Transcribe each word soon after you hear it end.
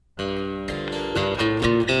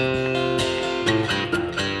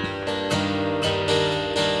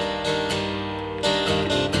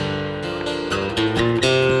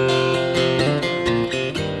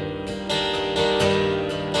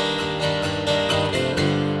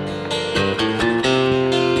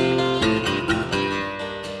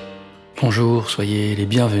soyez les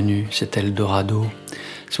bienvenus, c'est Eldorado.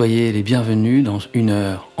 Soyez les bienvenus dans 1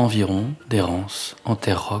 heure environ d'errance en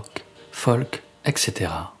terre rock, folk, etc.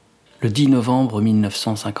 Le 10 novembre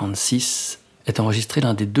 1956 est enregistré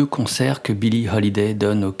l'un des 2 concerts que Billie Holiday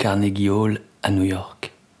donne au Carnegie Hall à New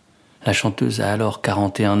York. La chanteuse a alors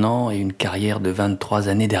 41 ans et une carrière de 23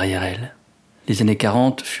 années derrière elle. Les années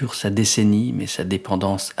 40 furent sa décennie, mais sa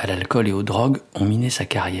dépendance à l'alcool et aux drogues ont miné sa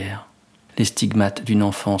carrière. Les stigmates d'une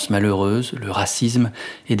enfance malheureuse, le racisme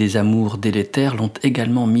et des amours délétères l'ont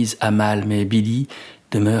également mise à mal, mais Billie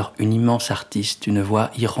demeure une immense artiste, une voix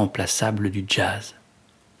irremplaçable du jazz.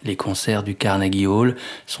 Les concerts du Carnegie Hall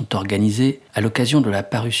sont organisés à l'occasion de la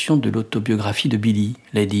parution de l'autobiographie de Billie,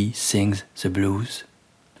 Lady Sings the Blues.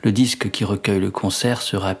 Le disque qui recueille le concert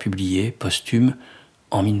sera publié, posthume,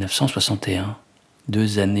 en 1961.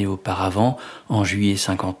 2 années auparavant, en juillet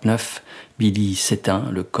 59, Billie s'éteint,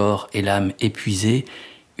 le corps et l'âme épuisés,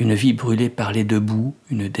 une vie brûlée par les 2 bouts,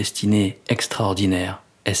 une destinée extraordinaire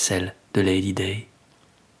est celle de Lady Day.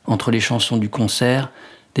 Entre les chansons du concert,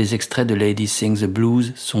 des extraits de Lady Sings the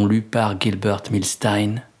Blues sont lus par Gilbert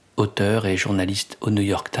Milstein, auteur et journaliste au New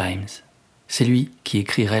York Times. C'est lui qui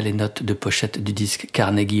écrirait les notes de pochette du disque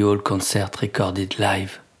Carnegie Hall Concert Recorded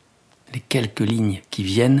Live. Les quelques lignes qui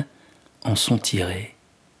viennent en sont tirées.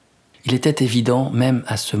 Il était évident, même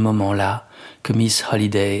à ce moment-là, que Miss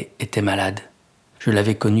Holiday était malade. Je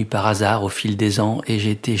l'avais connue par hasard au fil des ans et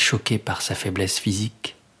j'ai été choqué par sa faiblesse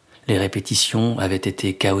physique. Les répétitions avaient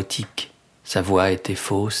été chaotiques. Sa voix était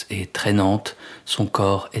fausse et traînante, son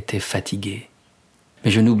corps était fatigué.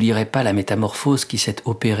 Mais je n'oublierai pas la métamorphose qui s'est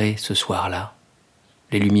opérée ce soir-là.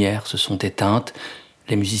 Les lumières se sont éteintes,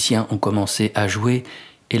 les musiciens ont commencé à jouer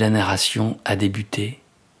et la narration a débuté.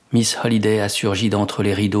 Miss Holiday a surgi d'entre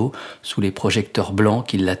les rideaux, sous les projecteurs blancs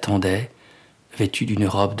qui l'attendaient, vêtue d'une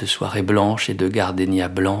robe de soirée blanche et de gardénia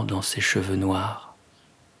blanc dans ses cheveux noirs.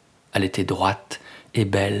 Elle était droite et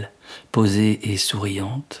belle, posée et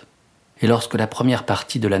souriante. Et lorsque la première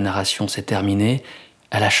partie de la narration s'est terminée,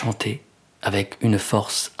 elle a chanté, avec une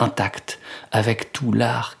force intacte, avec tout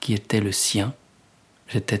l'art qui était le sien.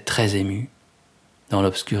 J'étais très ému. Dans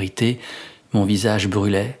l'obscurité, mon visage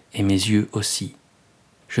brûlait et mes yeux aussi.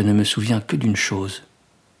 Je ne me souviens que d'une chose.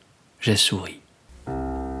 J'ai souri.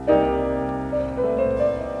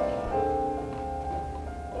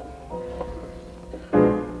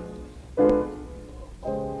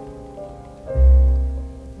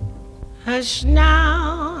 Hush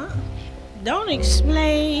now, don't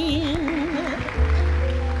explain.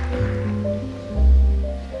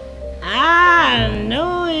 I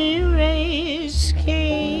know you raised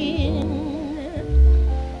Cain.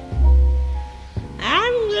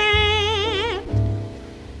 I'm glad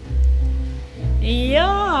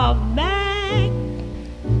you're back.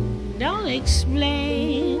 Don't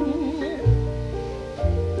explain.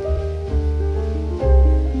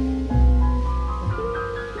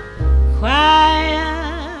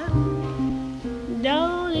 Quiet,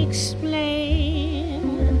 don't explain.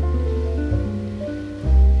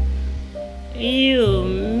 You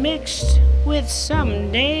mixed with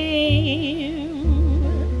some dame.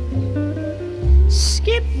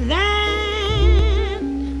 Skip that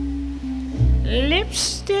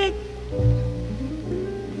lipstick,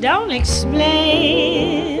 don't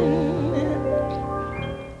explain.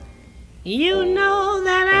 You know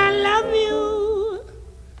that I love you,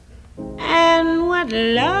 and what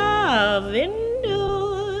love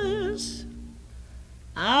endures.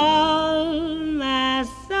 All my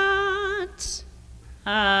thoughts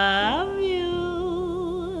are of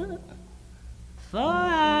you, for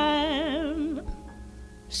I'm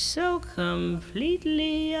so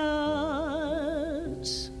completely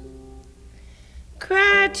yours.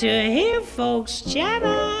 Cry to hear folks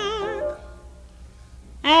chatter,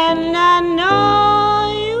 and I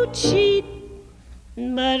know you cheat,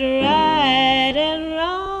 but right and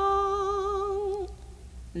wrong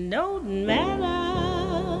don't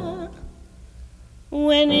matter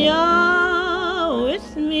when you're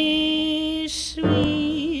with me,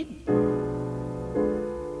 sweet.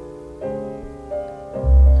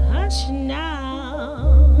 Hush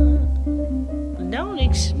now, don't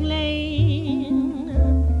explain.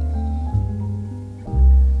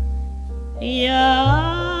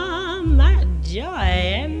 You're my joy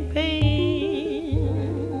and pain.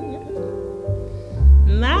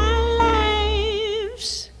 My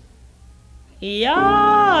life's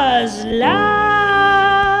yours, love.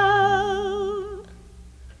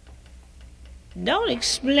 Don't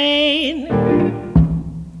explain.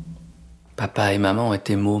 Papa et maman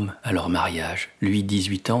étaient mômes à leur mariage. Lui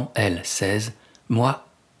 18 ans, elle 16. Moi,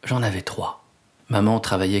 j'en avais 3. Maman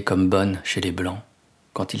travaillait comme bonne chez les Blancs.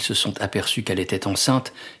 Quand ils se sont aperçus qu'elle était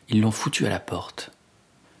enceinte, ils l'ont foutue à la porte.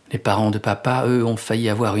 Les parents de papa, eux, ont failli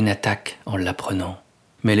avoir une attaque en l'apprenant.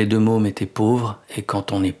 Mais les deux mômes étaient pauvres, et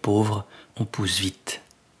quand on est pauvre, on pousse vite.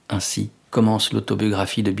 Ainsi commence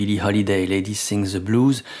l'autobiographie de Billie Holiday, Lady Sings the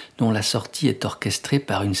Blues, dont la sortie est orchestrée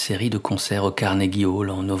par une série de concerts au Carnegie Hall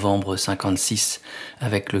en novembre 1956,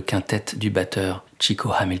 avec le quintet du batteur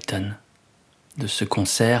Chico Hamilton. De ce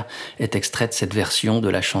concert est extraite cette version de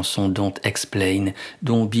la chanson Don't Explain,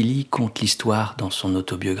 dont Billie conte l'histoire dans son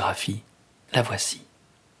autobiographie. La voici.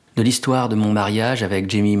 De l'histoire de mon mariage avec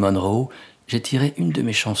Jimmy Monroe, j'ai tiré une de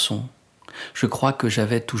mes chansons. Je crois que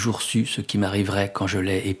j'avais toujours su ce qui m'arriverait quand je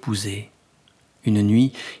l'ai épousé. Une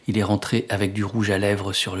nuit, il est rentré avec du rouge à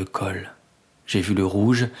lèvres sur le col. J'ai vu le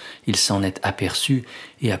rouge, il s'en est aperçu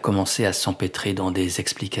et a commencé à s'empêtrer dans des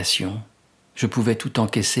explications. Je pouvais tout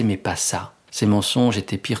encaisser, mais pas ça. Ces mensonges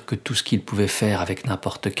étaient pires que tout ce qu'il pouvait faire avec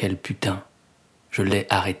n'importe quel putain. Je l'ai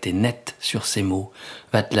arrêté net sur ces mots.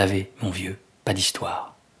 Va te laver, mon vieux, pas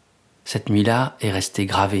d'histoire. Cette nuit-là est restée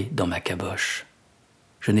gravée dans ma caboche.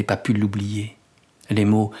 Je n'ai pas pu l'oublier. Les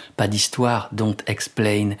mots « pas d'histoire »,« don't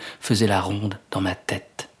explain » faisaient la ronde dans ma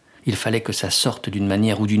tête. Il fallait que ça sorte d'une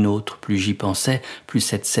manière ou d'une autre. Plus j'y pensais, plus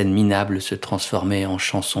cette scène minable se transformait en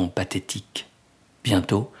chanson pathétique.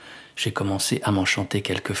 Bientôt, j'ai commencé à m'en chanter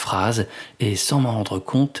quelques phrases et, sans m'en rendre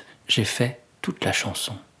compte, j'ai fait toute la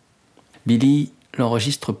chanson. Billie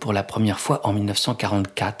l'enregistre pour la première fois en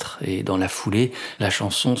 1944 et dans la foulée, la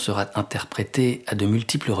chanson sera interprétée à de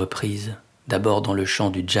multiples reprises. D'abord dans le chant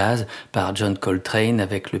du jazz par John Coltrane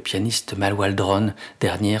avec le pianiste Mal Waldron,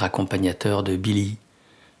 dernier accompagnateur de Billie,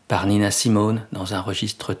 par Nina Simone dans un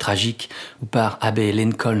registre tragique ou par Abbey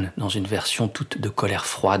Lincoln dans une version toute de colère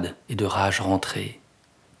froide et de rage rentrée.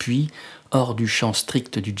 Puis, hors du champ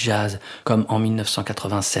strict du jazz, comme en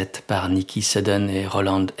 1987 par Nicky Sudden et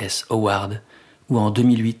Roland S. Howard, ou en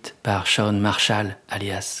 2008 par Shawn Marshall,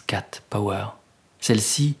 alias Cat Power.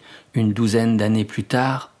 Celle-ci, une douzaine d'années plus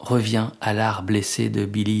tard, revient à l'art blessé de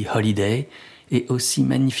Billie Holiday et aussi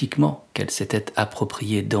magnifiquement qu'elle s'était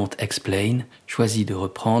appropriée Don't Explain, choisit de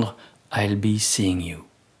reprendre I'll Be Seeing You.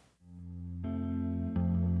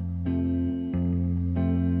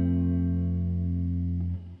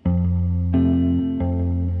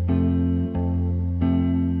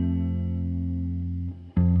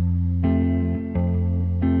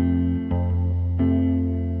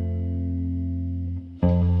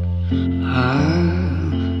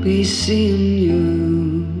 Be seeing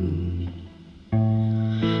you,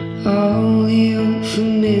 all the old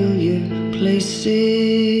familiar places.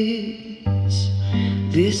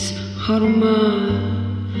 This heart of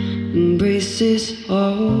mine embraces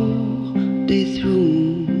all day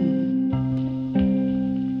through.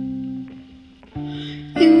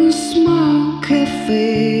 In a small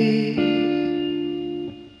cafe,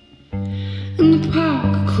 in the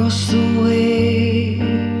park across the way.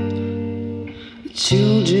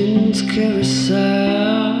 Children's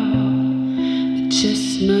carousel, the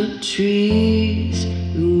chestnut trees,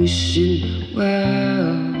 the wishing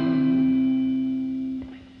well.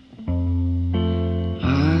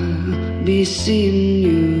 I'll be seeing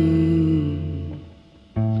you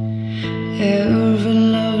every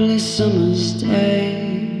lovely summer's day,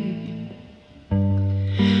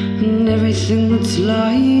 and everything that's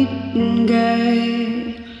light and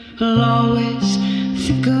gay. I'll always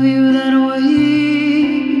think of you that way.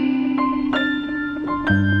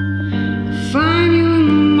 Find you in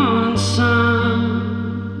the morning sun,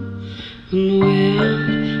 and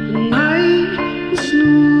when the night is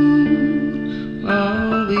new,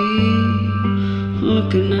 I'll be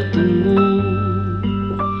looking at the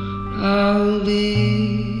moon. I'll be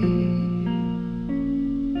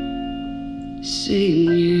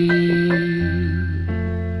seeing you.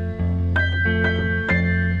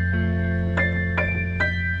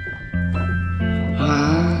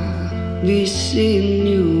 I'll be seeing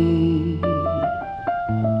you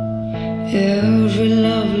every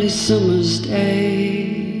lovely summer's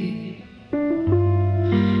day,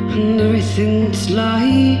 and everything that's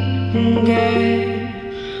light and gay.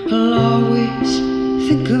 I'll always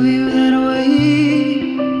think of you that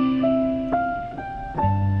way.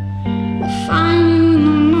 I'll find you in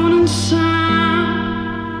the morning sun,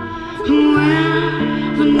 and when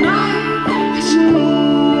the night is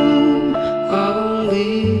new, I'll be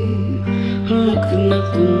looking at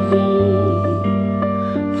the moon.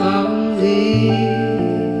 I'll be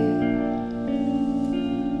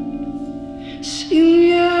seeing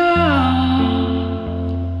you.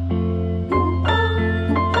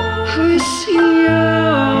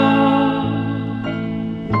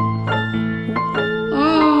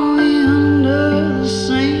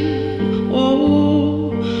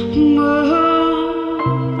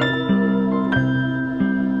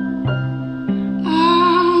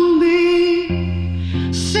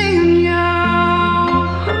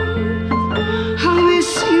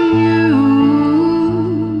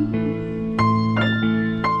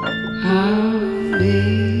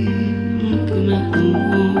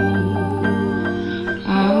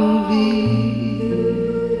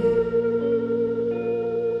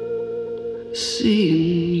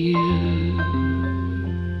 seeing you.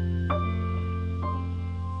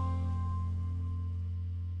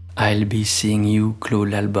 I'll Be Seeing You clôt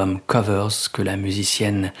l'album Covers que la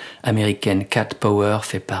musicienne américaine Cat Power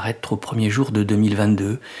fait paraître au premier jour de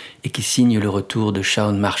 2022 et qui signe le retour de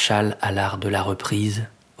Shawn Marshall à l'art de la reprise,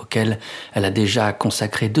 auquel elle a déjà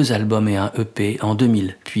consacré 2 albums et un EP en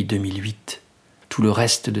 2000 puis 2008. Tout le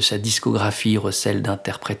reste de sa discographie recèle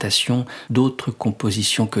d'interprétations d'autres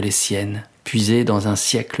compositions que les siennes, puisées dans un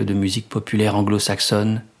siècle de musique populaire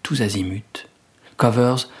anglo-saxonne, tous azimuts.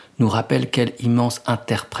 Covers nous rappelle quelle immense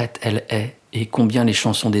interprète elle est et combien les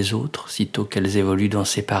chansons des autres, sitôt qu'elles évoluent dans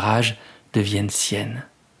ces parages, deviennent siennes.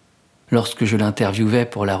 Lorsque je l'interviewais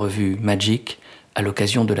pour la revue Magic, à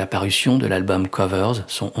l'occasion de la parution de l'album Covers,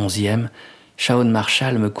 son 11e, Shawn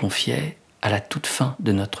Marshall me confiait, à la toute fin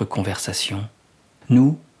de notre conversation: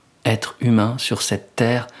 nous, êtres humains sur cette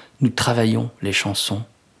terre, nous travaillons les chansons,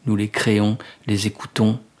 nous les créons, les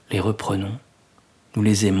écoutons, les reprenons. Nous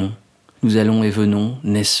les aimons. Nous allons et venons,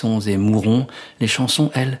 naissons et mourons. Les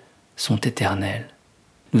chansons, elles, sont éternelles.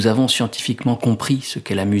 Nous avons scientifiquement compris ce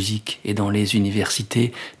qu'est la musique et dans les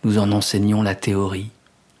universités, nous en enseignons la théorie.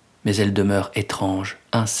 Mais elle demeure étrange,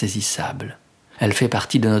 insaisissable. Elle fait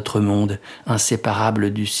partie de notre monde,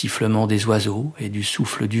 inséparable du sifflement des oiseaux et du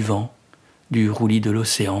souffle du vent, du roulis de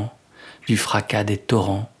l'océan, du fracas des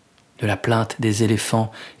torrents, de la plainte des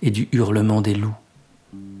éléphants et du hurlement des loups.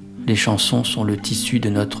 Les chansons sont le tissu de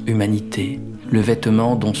notre humanité, le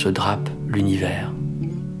vêtement dont se drape l'univers.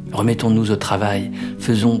 Remettons-nous au travail,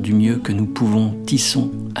 faisons du mieux que nous pouvons,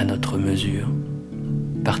 tissons à notre mesure.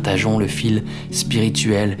 Partageons le fil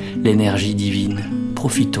spirituel, l'énergie divine,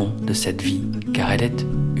 profitons de cette vie, car elle est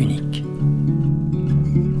unique.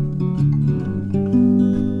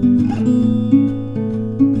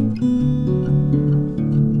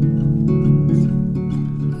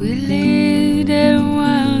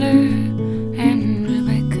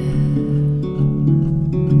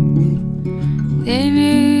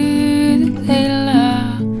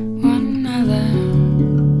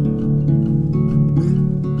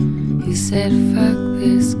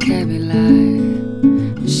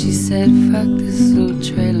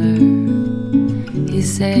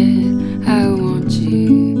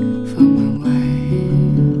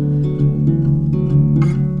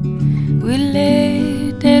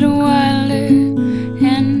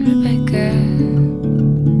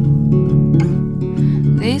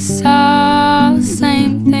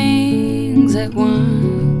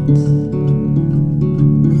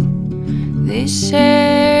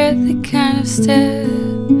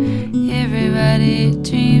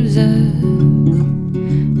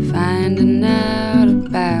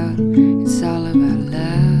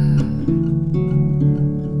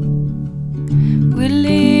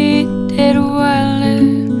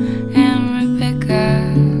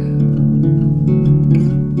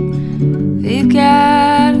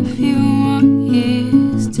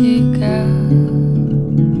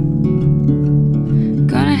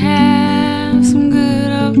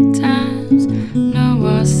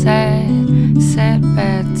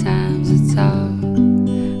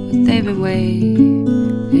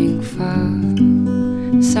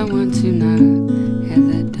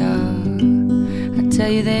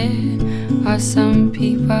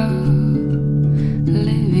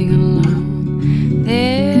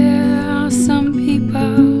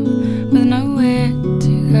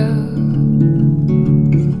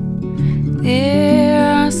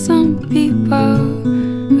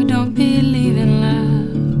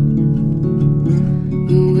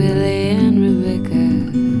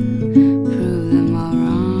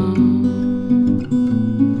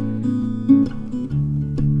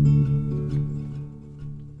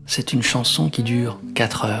 C'est une chanson qui dure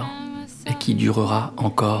 4 heures et qui durera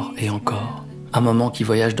encore et encore. Un moment qui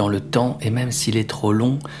voyage dans le temps et même s'il est trop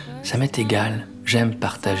long, ça m'est égal. J'aime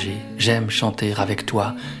partager, j'aime chanter avec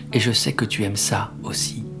toi et je sais que tu aimes ça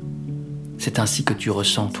aussi. C'est ainsi que tu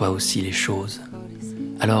ressens toi aussi les choses.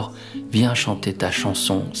 Alors viens chanter ta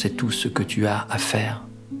chanson, c'est tout ce que tu as à faire.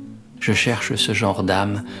 Je cherche ce genre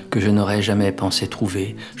d'âme que je n'aurais jamais pensé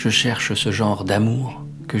trouver. Je cherche ce genre d'amour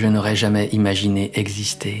que je n'aurais jamais imaginé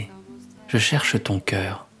exister. Je cherche ton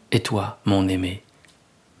cœur, et toi, mon aimé,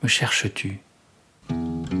 me cherches-tu ?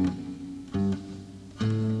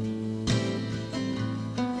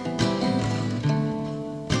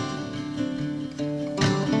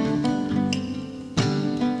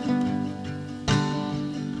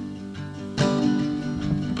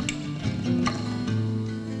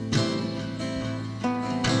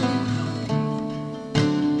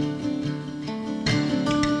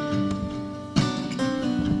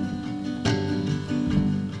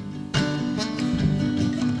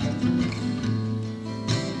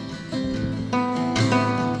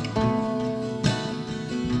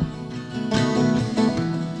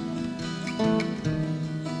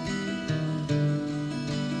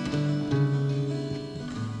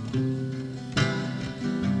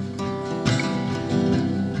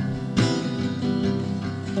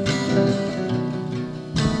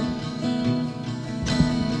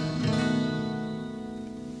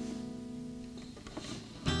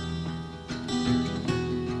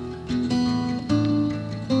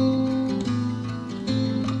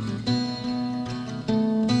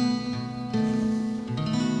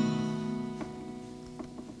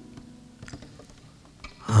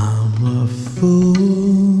 I'm a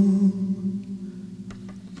fool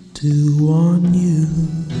to want you.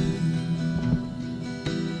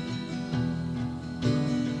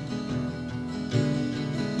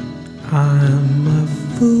 I'm a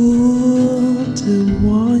fool to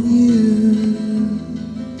want you,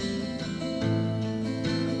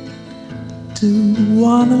 to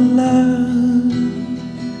want a love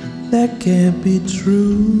that can't be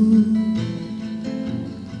true,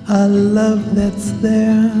 a love that's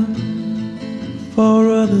there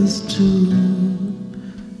for others too.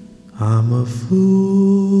 I'm a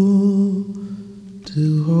fool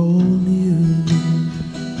to hold you.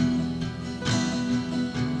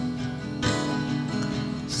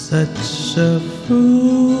 Such a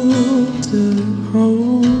fool to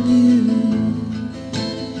hold you,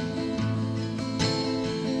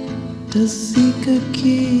 to seek a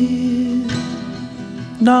kiss,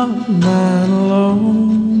 not mine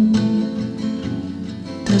alone,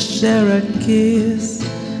 to share a kiss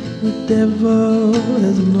the devil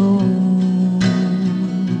has known.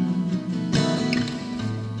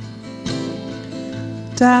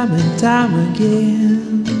 Time and time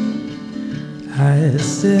again I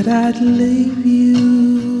said I'd leave you,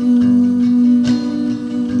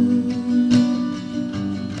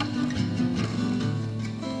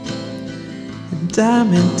 and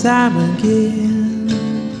time again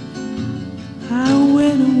I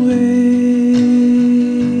went away.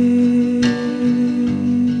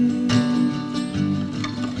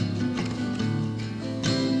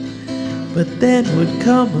 But then would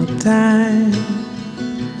come a time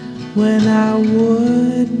when I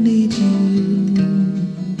would need you.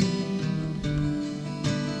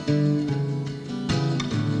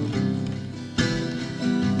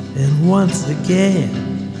 And once again,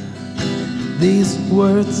 these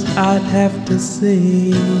words I'd have to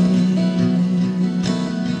say.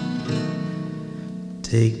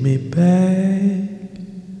 Take me back,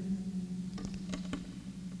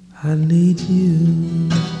 I need you.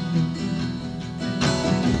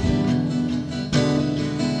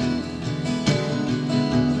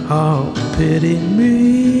 Oh, pity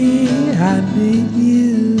me, I need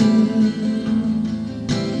you.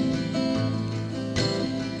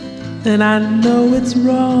 And I know it's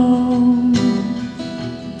wrong,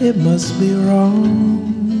 it must be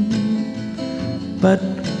wrong, but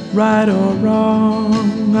right or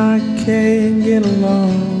wrong, I can't get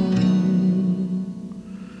along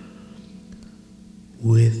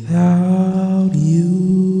without you.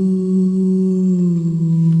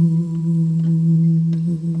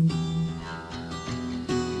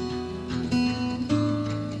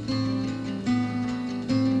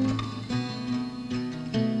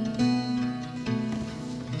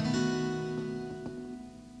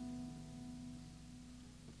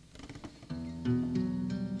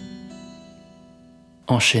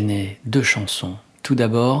 Enchaîner deux chansons. Tout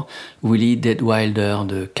d'abord, Willie Deadwilder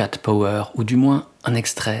de Cat Power, ou du moins un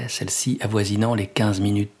extrait, celle-ci avoisinant les 15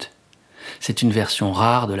 minutes. C'est une version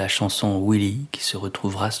rare de la chanson Willie qui se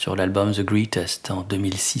retrouvera sur l'album The Greatest en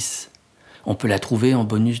 2006. On peut la trouver en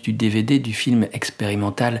bonus du DVD du film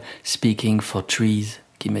expérimental Speaking for Trees,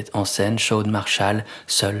 qui met en scène Shawn Marshall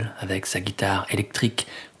seul avec sa guitare électrique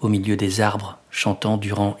au milieu des arbres, chantant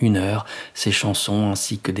durant 1 heure ses chansons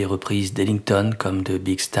ainsi que des reprises d'Ellington comme de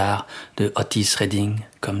Big Star, de Otis Redding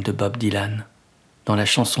comme de Bob Dylan. Dans la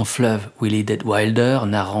chanson Fleuve, Willie Deadwilder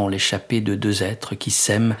narrant l'échappée de deux êtres qui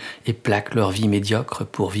s'aiment et plaquent leur vie médiocre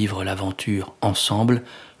pour vivre l'aventure ensemble,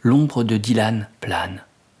 l'ombre de Dylan plane.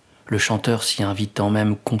 Le chanteur s'y invitant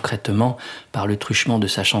même concrètement par le truchement de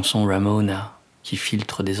sa chanson Ramona, qui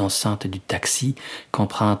filtre des enceintes du taxi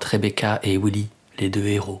qu'empruntent Rebecca et Willie, les deux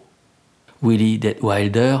héros. Willie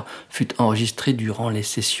Deadwilder fut enregistré durant les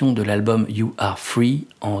sessions de l'album You Are Free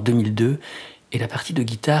en 2002 et la partie de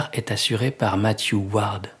guitare est assurée par Matthew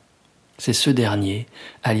Ward. C'est ce dernier,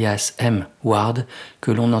 alias M. Ward, que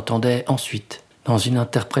l'on entendait ensuite dans une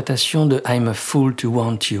interprétation de I'm a Fool to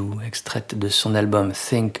Want You, extraite de son album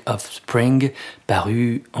Think of Spring,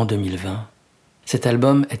 paru en 2020. Cet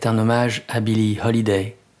album est un hommage à Billie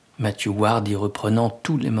Holiday, Matthew Ward y reprenant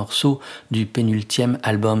tous les morceaux du pénultième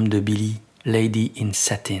album de Billie, Lady in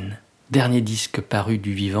Satin. Dernier disque paru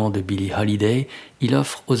du vivant de Billie Holiday, il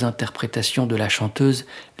offre aux interprétations de la chanteuse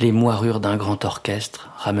les moirures d'un grand orchestre,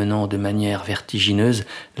 ramenant de manière vertigineuse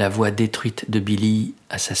la voix détruite de Billie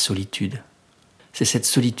à sa solitude. C'est cette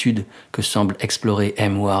solitude que semble explorer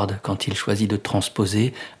M. Ward quand il choisit de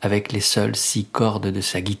transposer, avec les seules 6 cordes de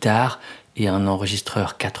sa guitare et un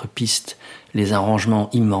enregistreur 4 pistes, les arrangements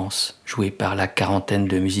immenses joués par la 40aine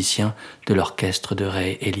de musiciens de l'orchestre de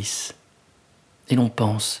Ray Ellis. Et l'on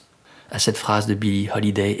pense à cette phrase de Billie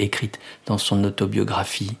Holiday écrite dans son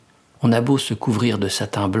autobiographie On a beau se couvrir de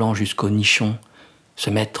satin blanc jusqu'au nichon, se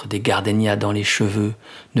mettre des gardénias dans les cheveux,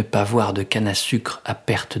 ne pas voir de canne à sucre à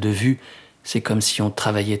perte de vue, c'est comme si on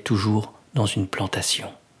travaillait toujours dans une plantation.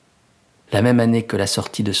 La même année que la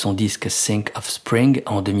sortie de son disque Think of Spring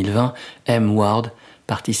en 2020, M. Ward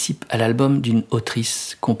participe à l'album d'une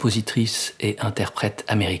autrice, compositrice et interprète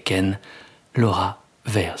américaine, LAURA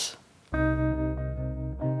VEIRS.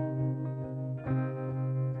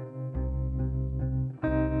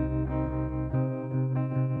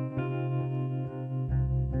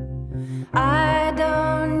 I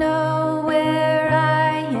don't know where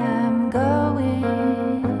I am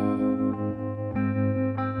going,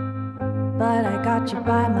 but I got you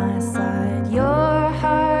by my side. Your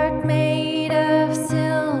heart made of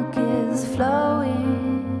silk is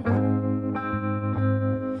flowing,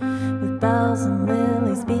 with bells and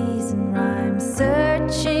lilies, bees and rhymes,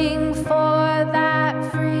 searching for that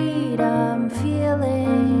freedom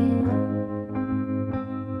feeling.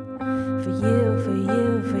 For you, for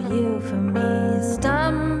you, for you, for me,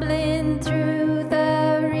 stumbling through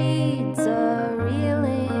the reeds a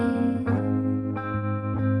reeling.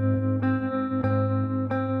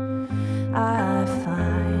 I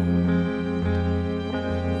find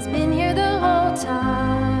it's been here the whole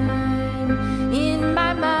time in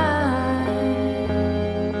my mind.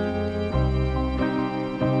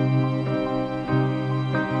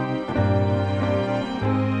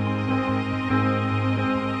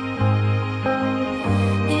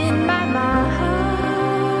 In my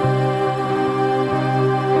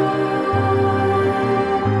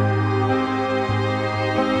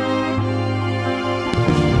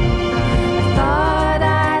I thought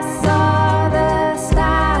I saw the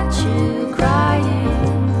statue crying,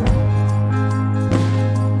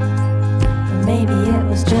 but maybe it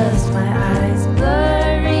was just my eyes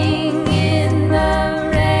blurring in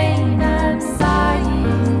the rain. I'm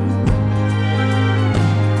sighing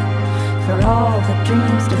for all the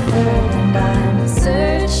dreams deferred, and I'm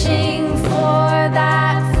searching for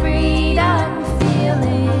that freedom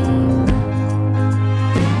feeling.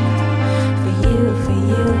 For you, for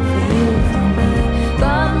you, for you, for me,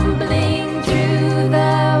 bumbling through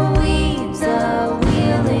the weeds a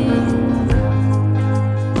wheeling.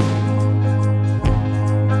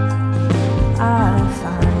 I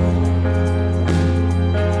find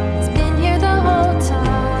it's been here the whole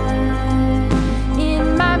time in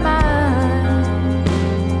my mind.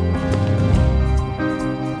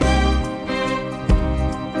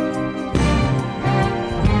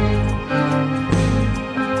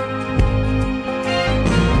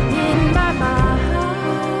 In my mind.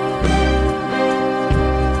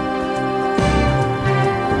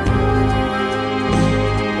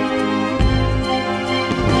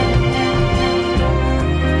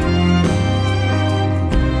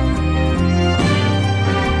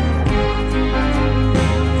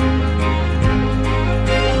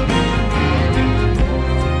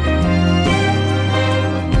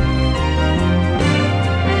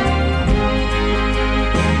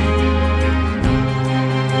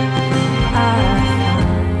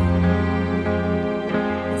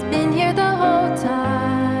 It's been here the whole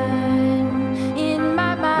time in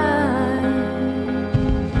my mind.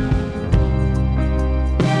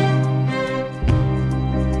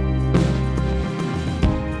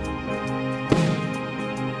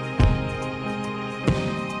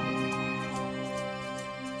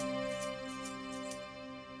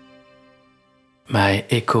 My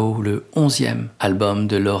Echo, le 11e album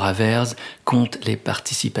de LAURA VEIRS, compte les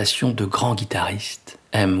participations de grands guitaristes,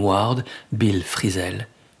 M. Ward, Bill Frisell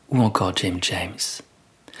ou encore James James.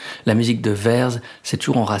 La musique de VEIRS s'est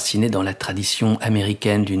toujours enracinée dans la tradition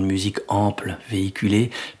américaine d'une musique ample, véhiculée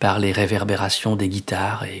par les réverbérations des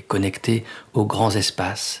guitares et connectée aux grands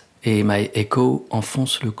espaces. Et My Echo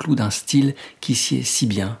enfonce le clou d'un style qui sied si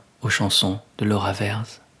bien aux chansons de LAURA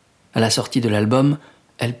VEIRS. À la sortie de l'album,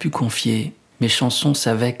 elle put confier « Mes chansons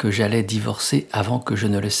savaient que j'allais divorcer avant que je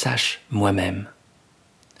ne le sache moi-même ».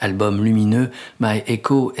 Album lumineux, My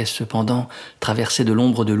Echo est cependant traversé de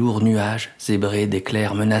l'ombre de lourds nuages, zébré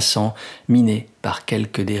d'éclairs menaçants, miné par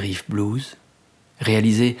quelques dérives blues.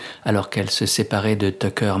 Réalisé alors qu'elle se séparait de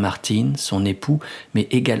Tucker Martin, son époux, mais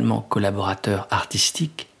également collaborateur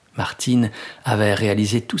artistique, Martin avait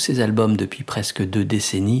réalisé tous ses albums depuis presque 2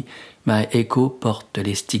 décennies. My Echo porte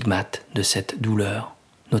les stigmates de cette douleur,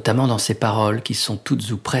 notamment dans ses paroles qui sont toutes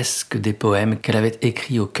ou presque des poèmes qu'elle avait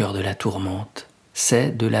écrits au cœur de la tourmente.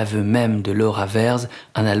 C'est, de l'aveu même de LAURA VEIRS,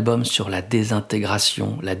 un album sur la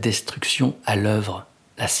désintégration, la destruction à l'œuvre.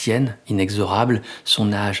 La sienne, inexorable,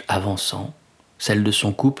 son âge avançant, celle de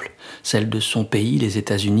son couple, celle de son pays, les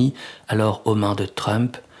États-Unis, alors aux mains de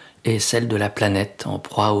Trump, et celle de la planète en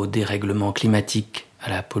proie au dérèglement climatique, à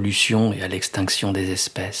la pollution et à l'extinction des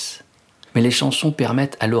espèces. Mais les chansons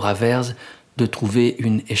permettent à LAURA VEIRS de trouver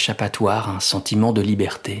une échappatoire, un sentiment de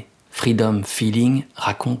liberté. Freedom Feeling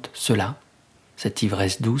raconte cela, cette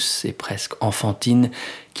ivresse douce et presque enfantine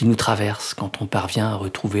qui nous traverse quand on parvient à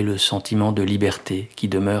retrouver le sentiment de liberté qui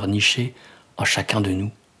demeure niché en chacun de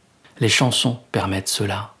nous. Les chansons permettent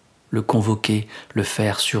cela, le convoquer, le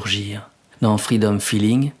faire surgir. Dans Freedom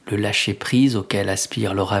Feeling, le lâcher-prise auquel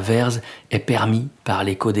aspire LAURA VEIRS est permis par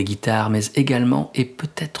l'écho des guitares, mais également et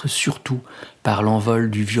peut-être surtout par l'envol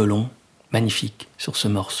du violon, magnifique sur ce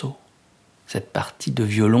morceau. Cette partie de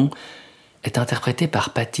violon est interprétée par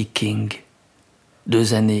Patty King.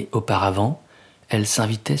 2 années auparavant, elle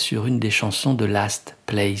s'invitait sur une des chansons de Last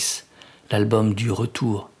Place, l'album du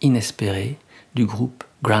retour inespéré du groupe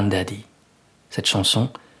GRANDADDY. Cette chanson,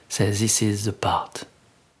 c'est This Is the Part.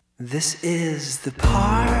 This is the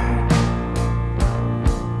part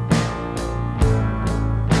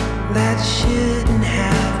that shouldn't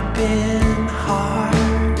have been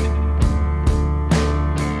hard,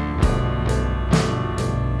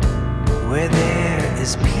 where there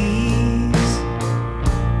is peace,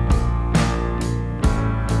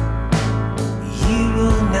 you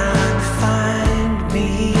will not find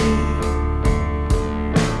me.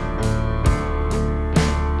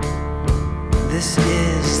 This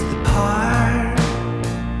is the part.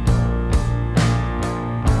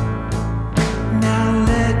 Now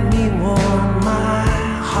let me warm my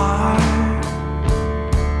heart.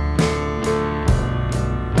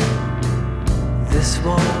 This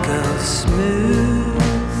won't go smooth.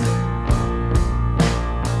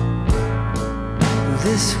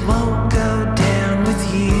 This won't go down with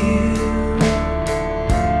you.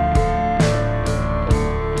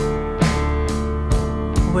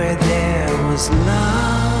 Where there was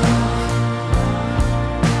love,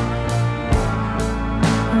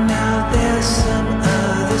 now there's some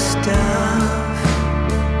other stuff.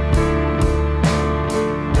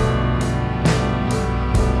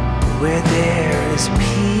 Where there is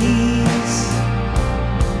peace,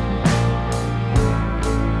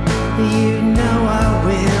 you know I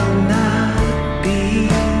will not be.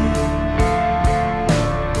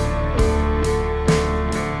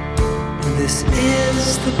 This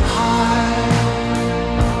is the part,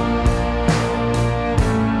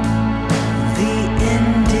 the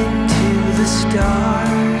ending to the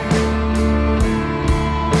start,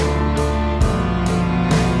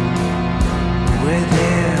 where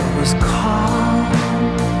there was calm,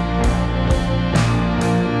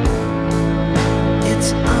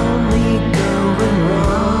 it's only going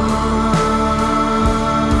wrong.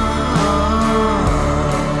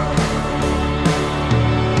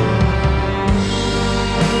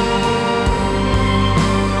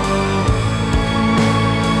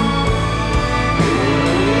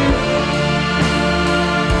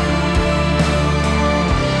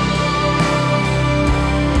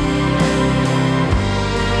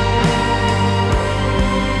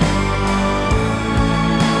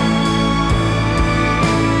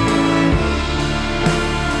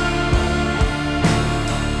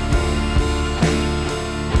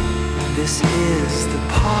 This is the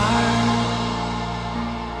part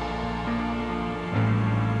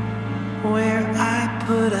where I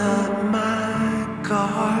put up my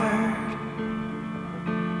guard,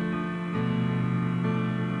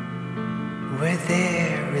 where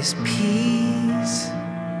there is peace,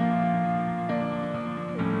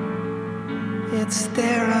 it's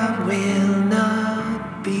there I will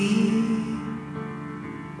not be.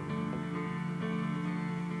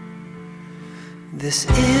 This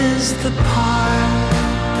is the part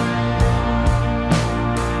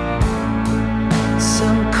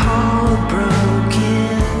some call a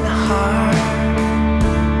broken heart.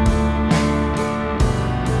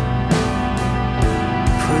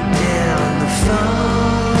 Put down the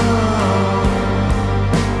phone,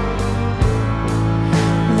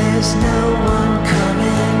 there's no one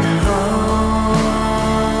coming home.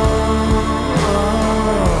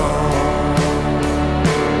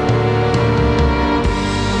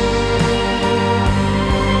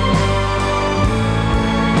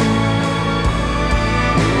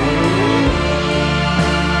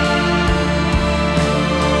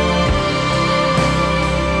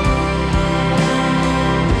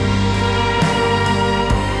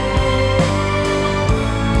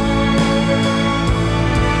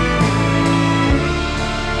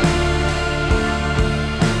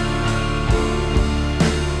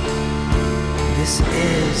 This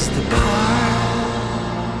is the part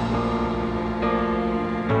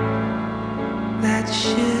that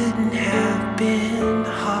shouldn't have been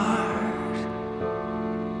hard.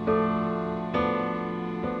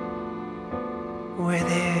 where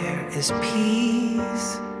there is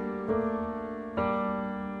peace,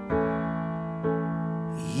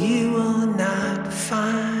 you will not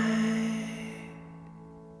find.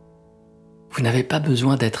 Vous n'avez pas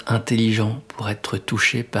besoin d'être intelligent pour être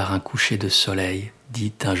touché par un coucher de soleil,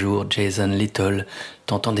 dit un jour Jason Little,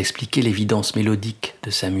 tentant d'expliquer l'évidence mélodique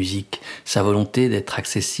de sa musique, sa volonté d'être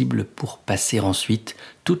accessible pour passer ensuite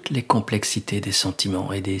toutes les complexités des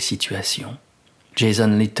sentiments et des situations. Jason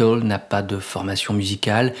Little n'a pas de formation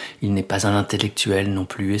musicale, il n'est pas un intellectuel non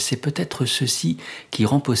plus, et c'est peut-être ceci qui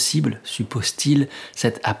rend possible, suppose-t-il,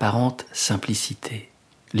 cette apparente simplicité.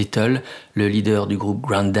 Little, le leader du groupe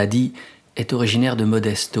GRANDADDY, est originaire de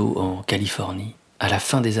Modesto, en Californie. À la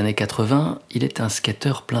fin des années 80, il est un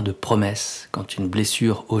skateur plein de promesses, quand une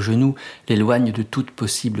blessure au genou l'éloigne de toute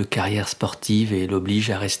possible carrière sportive et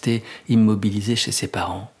l'oblige à rester immobilisé chez ses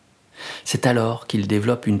parents. C'est alors qu'il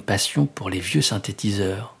développe une passion pour les vieux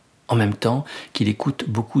synthétiseurs, en même temps qu'il écoute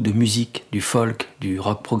beaucoup de musique, du folk, du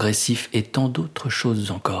rock progressif et tant d'autres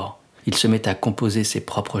choses encore. Il se met à composer ses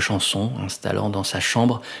propres chansons, installant dans sa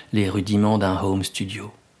chambre les rudiments d'un home studio.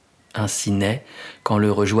 Ainsi naît, quand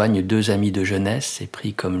le rejoignent deux amis de jeunesse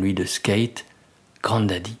épris comme lui de skate,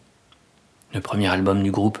 GRANDADDY. Le premier album du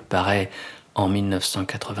groupe paraît en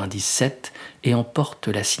 1997 et en porte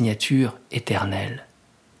la signature éternelle.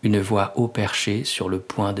 Une voix haut perchée sur le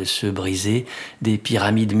point de se briser, des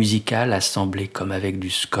pyramides musicales assemblées comme avec du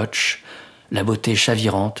scotch, la beauté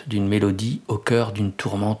chavirante d'une mélodie au cœur d'une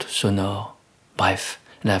tourmente sonore. Bref,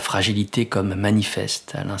 la fragilité comme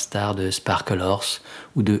manifeste, à l'instar de Sparkle Horse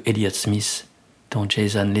ou de Elliott Smith, dont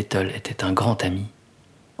Jason Little était un grand ami.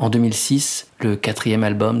 En 2006, le 4e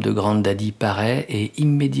album de GRANDADDY paraît et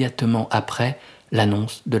immédiatement après,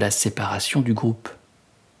 l'annonce de la séparation du groupe.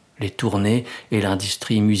 Les tournées et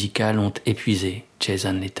l'industrie musicale ont épuisé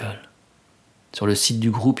Jason Little. Sur le site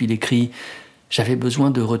du groupe, il écrit « J'avais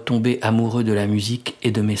besoin de retomber amoureux de la musique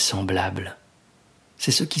et de mes semblables ».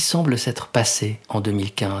 C'est ce qui semble s'être passé en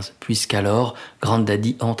 2015, puisqu'alors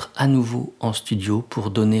GRANDADDY entre à nouveau en studio pour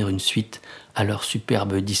donner une suite à leur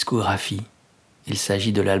superbe discographie. Il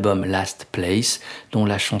s'agit de l'album Last Place, dont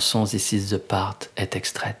la chanson This Is the Part est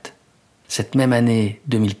extraite. Cette même année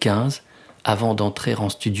 2015, avant d'entrer en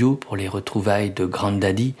studio pour les retrouvailles de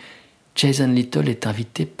GRANDADDY, Jason Little est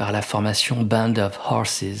invité par la formation Band of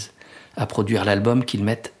Horses à produire l'album qu'ils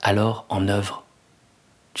mettent alors en œuvre.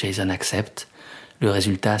 Jason accepte. Le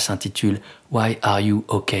résultat s'intitule Why Are You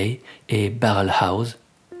OK et Barrel House,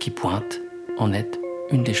 qui pointe, en est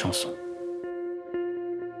une des chansons.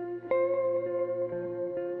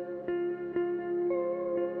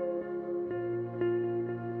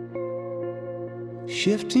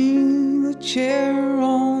 Shifting the chair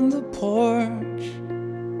on the porch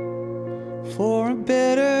for a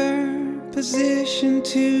better position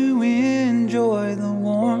to enjoy the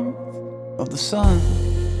warmth of the sun.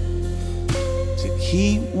 To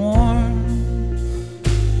keep warm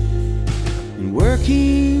and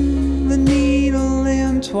working the needle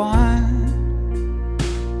and twine,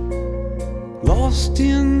 lost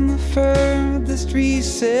in the furthest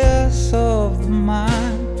recess of the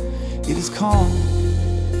mind. It is calm,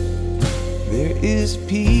 there is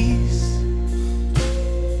peace,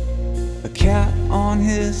 a cat on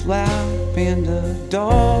his lap and a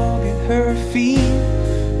dog at her feet.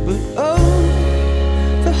 But oh,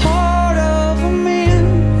 the heart of a man,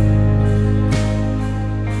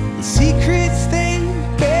 the secrets they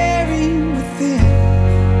bury within.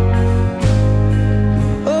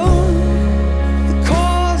 Oh, the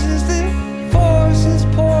causes that forces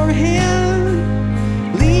poor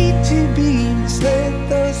hand lead to be misled,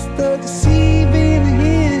 thus the deceiving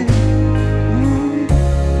hand.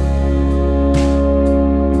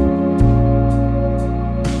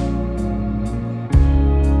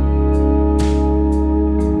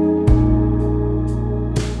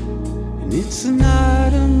 It's an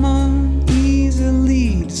item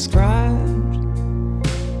uneasily described,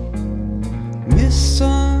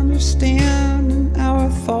 misunderstanding our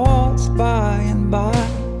thoughts by and by.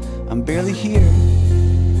 I'm barely here,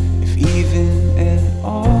 if even at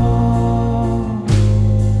all.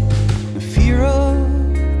 The fear of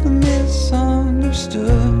the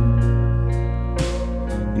misunderstood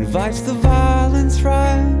invites the violence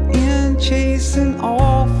right in, chasing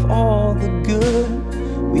off all the good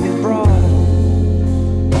we have brought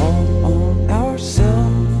all on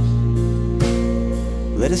ourselves,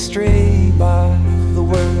 led astray by the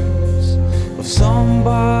words of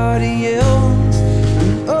somebody else.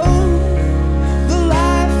 And oh, the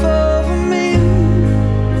life of a man,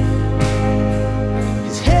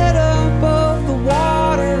 his head above the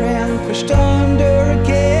water and pushed under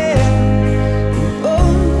again. And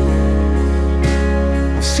oh,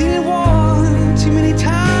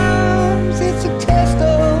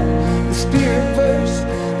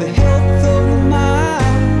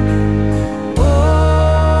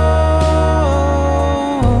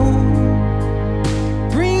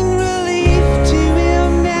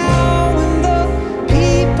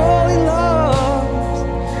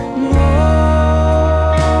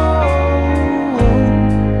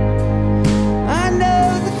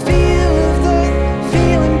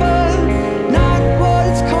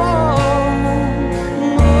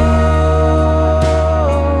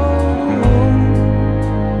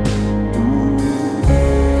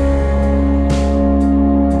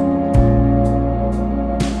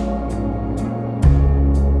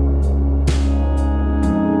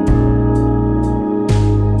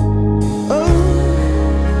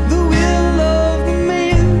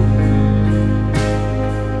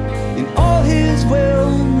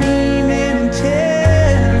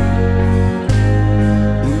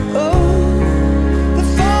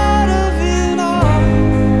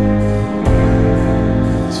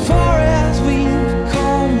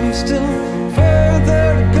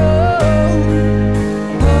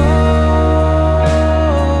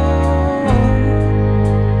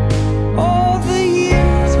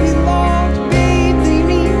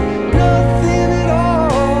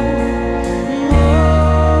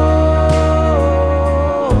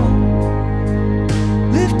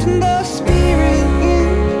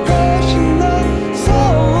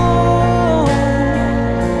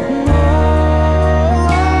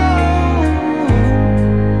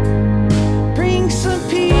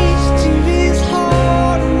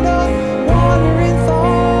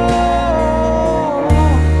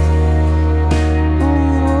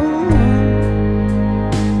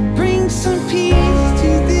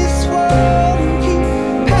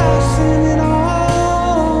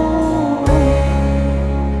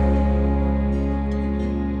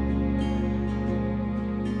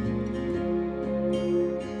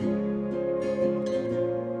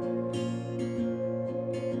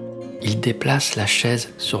 déplace la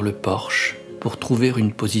chaise sur le porche pour trouver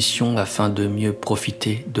une position afin de mieux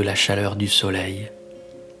profiter de la chaleur du soleil.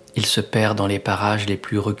 Il se perd dans les parages les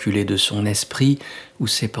plus reculés de son esprit où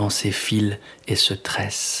ses pensées filent et se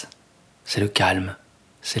tressent. C'est le calme,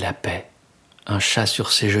 c'est la paix. Un chat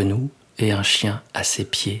sur ses genoux et un chien à ses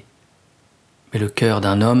pieds. Mais le cœur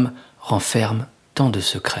d'un homme renferme tant de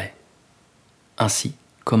secrets. Ainsi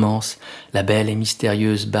commence la belle et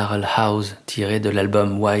mystérieuse Barrel House tirée de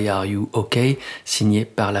l'album Why Are You OK, signé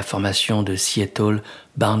par la formation de Seattle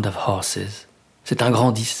Band of Horses. C'est un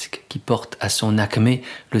grand disque qui porte à son acmé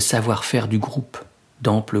le savoir-faire du groupe,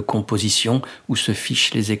 d'amples compositions où se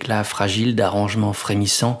fichent les éclats fragiles d'arrangements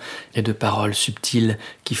frémissants et de paroles subtiles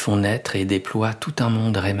qui font naître et déploient tout un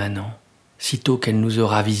monde rémanent. Sitôt qu'elle nous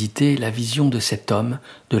aura visité, la vision de cet homme,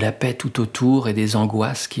 de la paix tout autour et des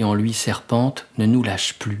angoisses qui en lui serpentent, ne nous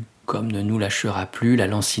lâche plus, comme ne nous lâchera plus la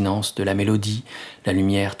lancinance de la mélodie, la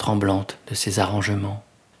lumière tremblante de ses arrangements.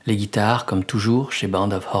 Les guitares, comme toujours chez Band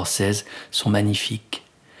of Horses, sont magnifiques.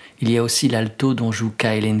 Il y a aussi l'alto dont joue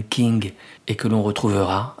Kylen King et que l'on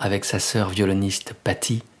retrouvera avec sa sœur violoniste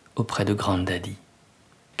Patty auprès de GRANDADDY.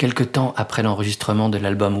 Quelque temps après l'enregistrement de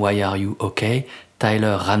l'album Why Are You OK,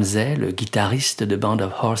 Tyler Ramsey, le guitariste de Band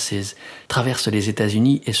of Horses, traverse les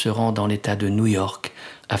États-Unis et se rend dans l'État de New York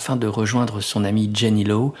afin de rejoindre son amie JENNIE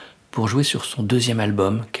LOWE pour jouer sur son deuxième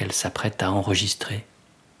album qu'elle s'apprête à enregistrer.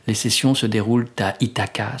 Les sessions se déroulent à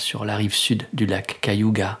Ithaca, sur la rive sud du lac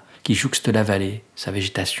Cayuga, qui jouxte la vallée, sa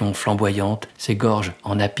végétation flamboyante, ses gorges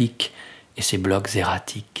en apic et ses blocs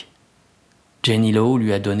erratiques. JENNIE LOWE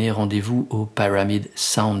lui a donné rendez-vous au Pyramid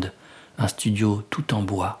Sound, un studio tout en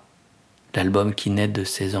bois. L'album qui naît de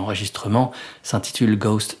ces enregistrements s'intitule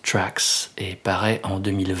Ghost Tracks et paraît en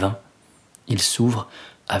 2020. Il s'ouvre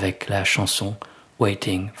avec la chanson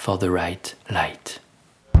Waiting for the Right Light.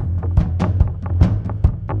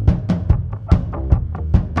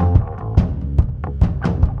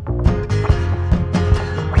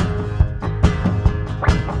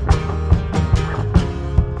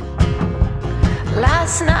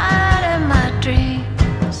 Last night in my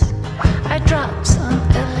dreams, I dropped some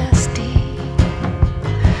LSD.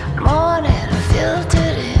 Morning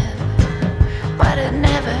filtered in, but it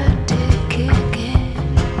never did kick in.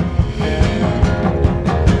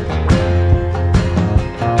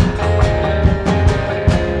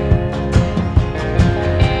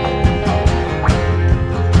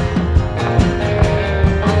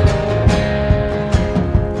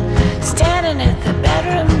 Standing at the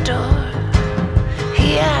bedroom door,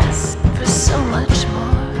 he asked for so much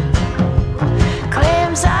more.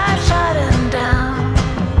 Claims I shot him down.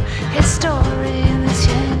 His story in this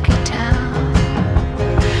Yankee town.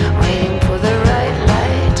 Waiting for the right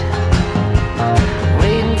light.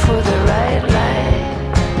 Waiting for the right light.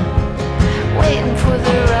 Waiting for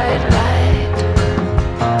the right light.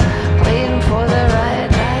 Waiting for the right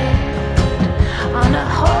light. On a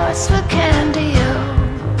horse with candy,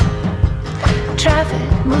 traffic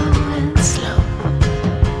moving slow.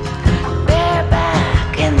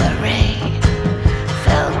 Bareback in the rain,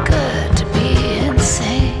 felt good to be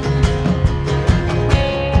insane.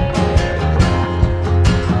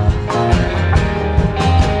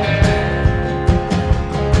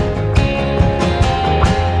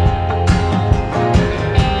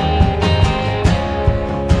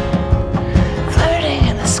 Flirting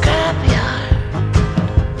in the scrapyard,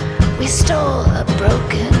 we stole a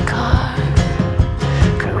broken car.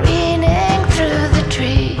 Careening through the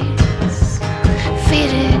trees,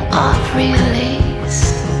 feeding off release.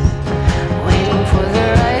 Waiting for the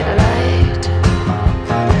right light.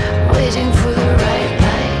 Waiting for the right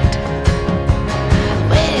light.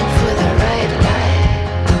 Waiting for the right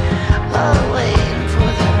light. Oh, waiting for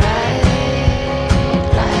the right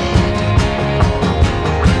light.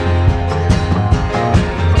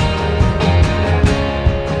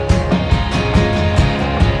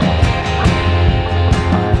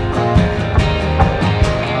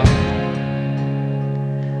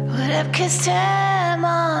 Would have kissed him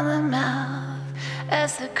on the mouth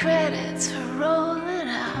as the credits were rolling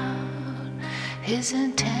out. His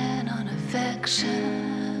intent on affection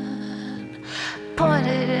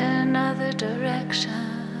pointed in another direction.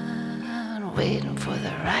 Waiting for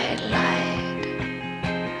the right light.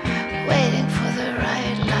 Waiting for the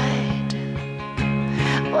right light.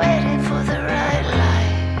 Waiting for the right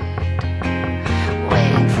light.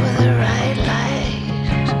 Waiting for the right light.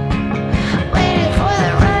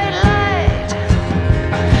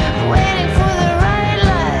 Waiting for the right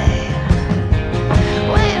light.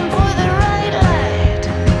 Waiting for the right light. Waiting for the right light.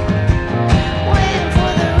 Waiting for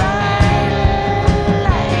the right light.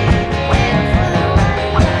 Waiting for the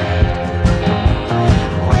right light.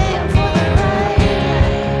 Waiting for the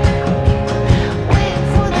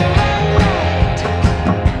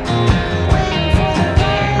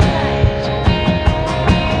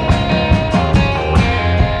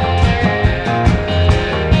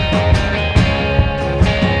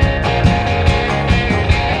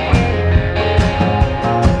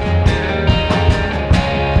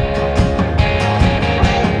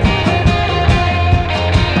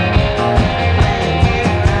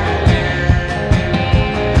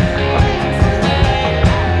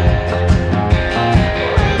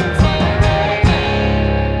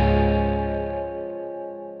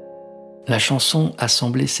chanson a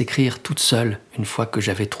semblé s'écrire toute seule une fois que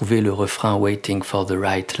j'avais trouvé le refrain « Waiting for the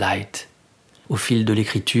right light ». Au fil de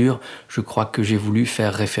l'écriture, je crois que j'ai voulu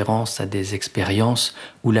faire référence à des expériences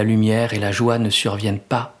où la lumière et la joie ne surviennent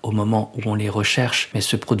pas au moment où on les recherche, mais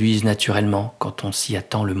se produisent naturellement quand on s'y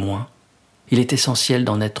attend le moins. Il est essentiel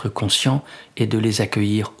d'en être conscient et de les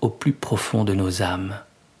accueillir au plus profond de nos âmes.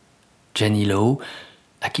 Jennie Lowe,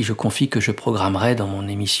 à qui je confie que je programmerai dans mon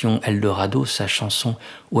émission Eldorado sa chanson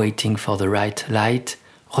 « Waiting for the right light »,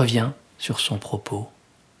 revient sur son propos.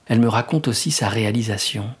 Elle me raconte aussi sa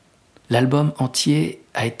réalisation. L'album entier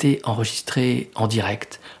a été enregistré en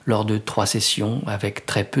direct lors de 3 sessions avec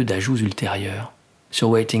très peu d'ajouts ultérieurs. Sur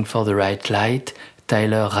Waiting for the Right Light,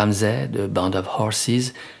 Tyler Ramsey de Band of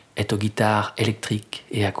Horses est aux guitares électriques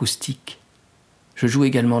et acoustiques. Je joue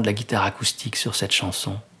également de la guitare acoustique sur cette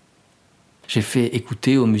chanson. J'ai fait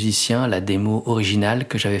écouter aux musiciens la démo originale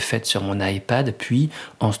que j'avais faite sur mon iPad, puis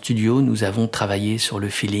en studio nous avons travaillé sur le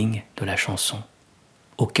feeling de la chanson.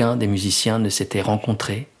 Aucun des musiciens ne s'était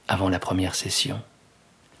rencontré avant la première session.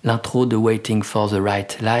 L'intro de Waiting for the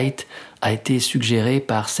Right Light a été suggérée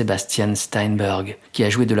par Sebastian Steinberg, qui a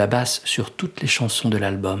joué de la basse sur toutes les chansons de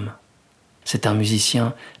l'album. C'est un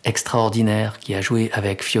musicien extraordinaire qui a joué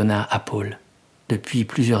avec Fiona Apple. Depuis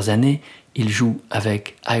plusieurs années, il joue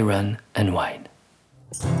avec Iron and Wine.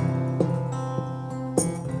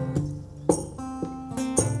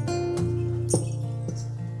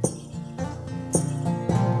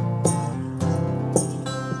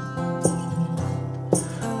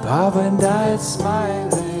 Papa died smiling,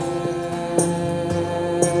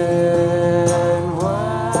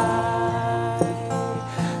 white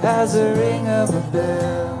as the ring of a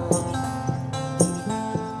bell.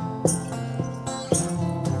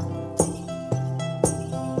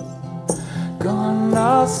 Gone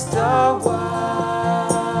all star white,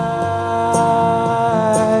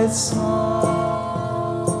 small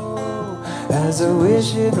as a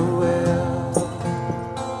wish it well.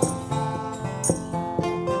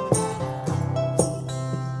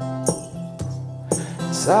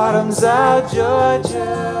 Sodom's out, Georgia,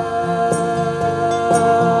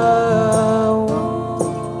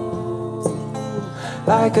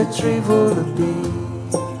 like a tree full of bees.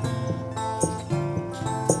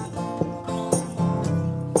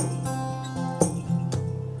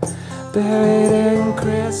 Buried in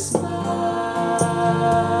Christmas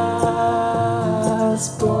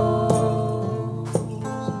boughs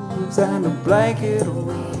and a blanket of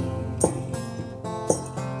weeds.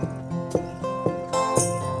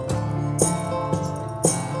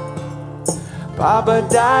 Papa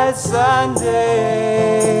died Sunday,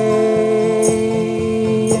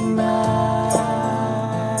 and I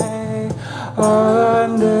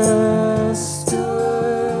understood.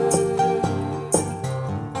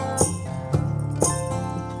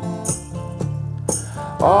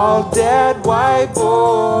 All dead white boys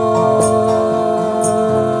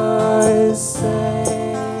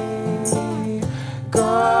say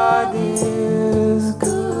God is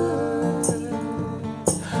good.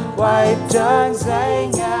 White tongues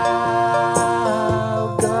hang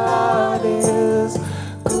out, God is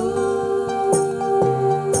good.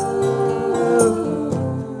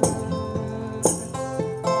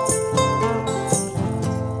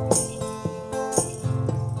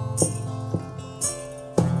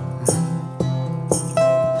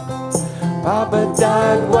 Papa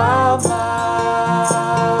died while my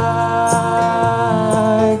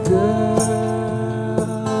girl,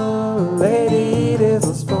 Lady Edith,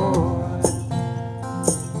 was born.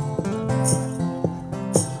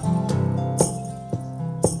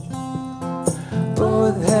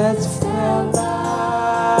 Both heads fell like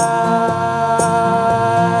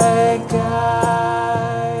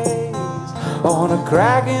eyes on a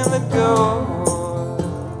crack in the door.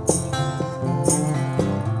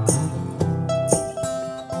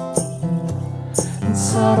 In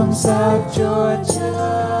Sodom, South Georgia,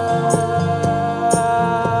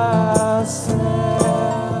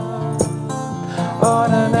 slept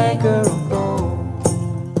on an acre of gold.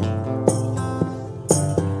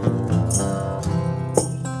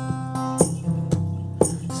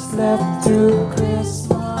 Slept through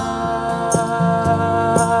Christmas,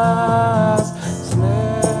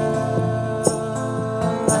 smelled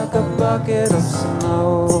like a bucket of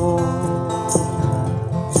snow.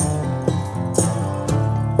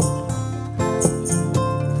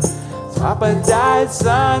 Papa died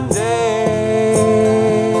Sunday,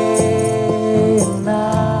 and I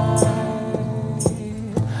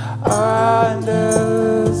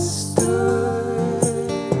understood.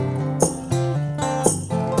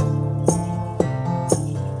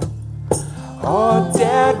 All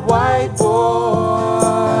dead white boys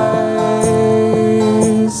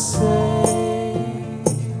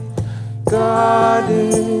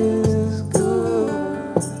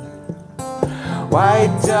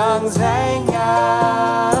tongues hang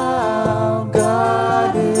out.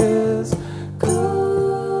 God is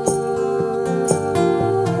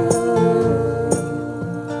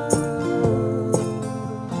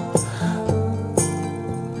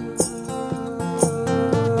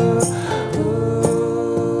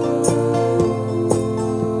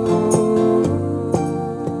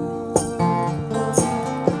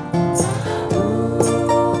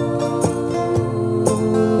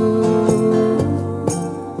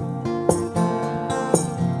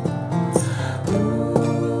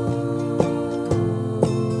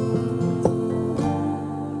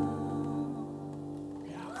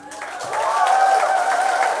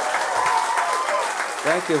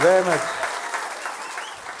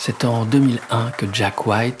C'est en 2001 que Jack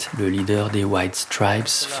White, le leader des White Stripes,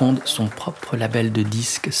 fonde son propre label de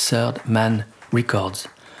disques Third Man Records,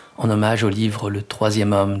 en hommage au livre Le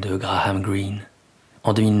Troisième Homme de Graham Greene.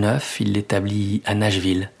 En 2009, il l'établit à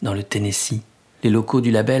Nashville, dans le Tennessee. Les locaux du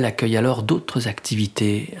label accueillent alors d'autres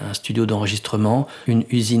activités, un studio d'enregistrement, une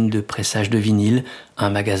usine de pressage de vinyle, un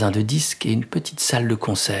magasin de disques et une petite salle de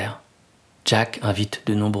concert. Jack invite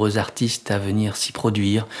de nombreux artistes à venir s'y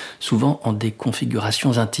produire, souvent en des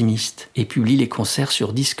configurations intimistes, et publie les concerts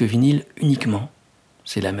sur disque vinyle uniquement.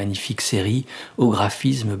 C'est la magnifique série au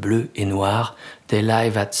graphisme bleu et noir des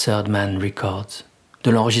Live at Third Man Records. De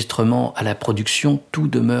l'enregistrement à la production, tout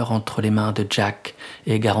demeure entre les mains de Jack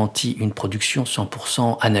et garantit une production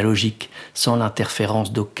 100% analogique, sans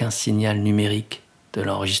l'interférence d'aucun signal numérique, de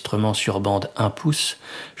l'enregistrement sur bande 1 pouce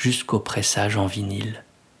jusqu'au pressage en vinyle.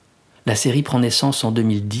 La série prend naissance en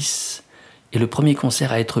 2010 et le premier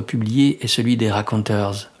concert à être publié est celui des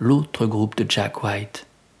Raconteurs, l'autre groupe de Jack White.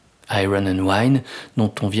 Iron and Wine,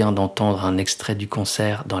 dont on vient d'entendre un extrait du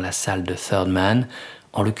concert dans la salle de Third Man,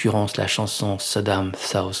 en l'occurrence la chanson SODOM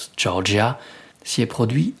South Georgia, s'y est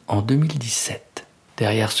produit en 2017.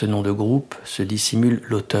 Derrière ce nom de groupe se dissimule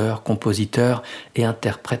l'auteur, compositeur et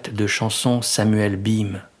interprète de chansons Samuel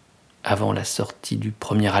Beam. Avant la sortie du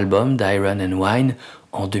premier album d'Iron and Wine,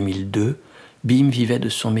 en 2002, Beam vivait de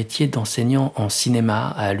son métier d'enseignant en cinéma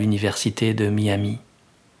à l'université de Miami.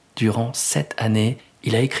 Durant 7 années,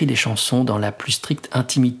 il a écrit des chansons dans la plus stricte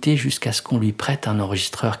intimité jusqu'à ce qu'on lui prête un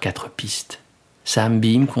enregistreur 4 pistes. Sam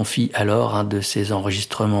Beam confie alors un de ses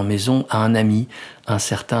enregistrements maison à un ami, un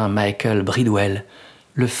certain Michael Bridwell,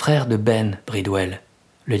 le frère de Ben Bridwell,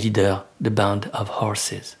 le leader de Band of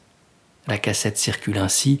Horses. La cassette circule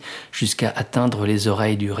ainsi jusqu'à atteindre les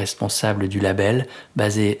oreilles du responsable du label,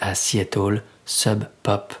 basé à Seattle, Sub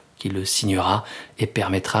Pop, qui le signera et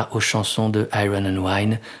permettra aux chansons de Iron and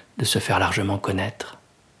Wine de se faire largement connaître.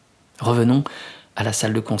 Revenons à la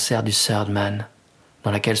salle de concert du Third Man,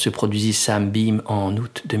 dans laquelle se produisit Sam Beam en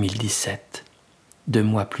août 2017. 2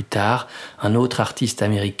 mois plus tard, un autre artiste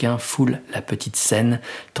américain foule la petite scène,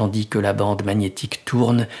 tandis que la bande magnétique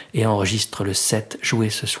tourne et enregistre le set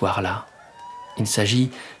joué ce soir-là. Il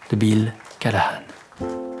s'agit de Bill Callahan.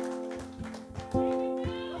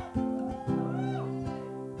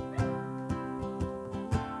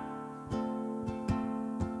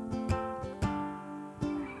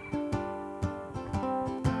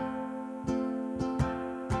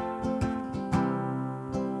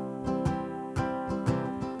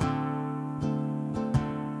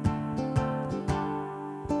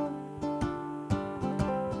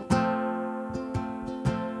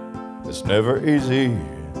 It's never easy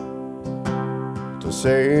to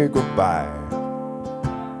say goodbye.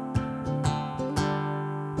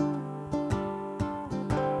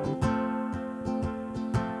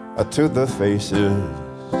 To the faces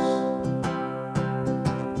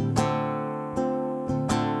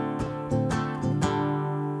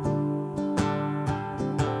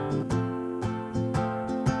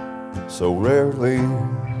so rarely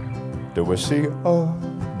do we see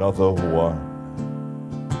another one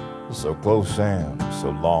so close and so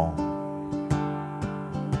long.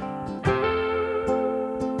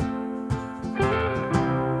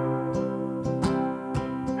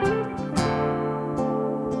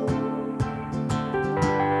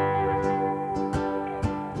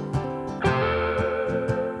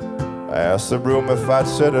 I asked the room if I'd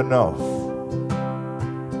said enough,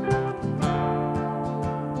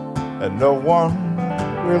 and no one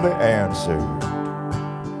really answered.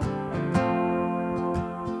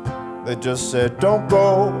 They just said, don't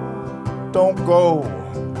go, don't go,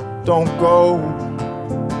 don't go,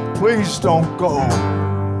 please don't go.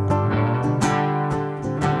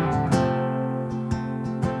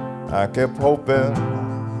 I kept hoping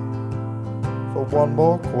for one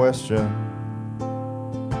more question.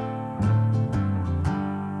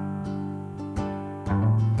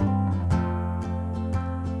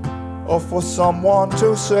 or for someone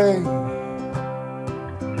to say,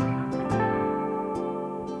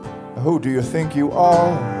 who do you think you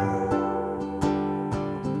are?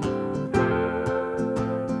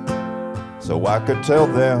 So I could tell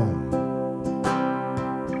them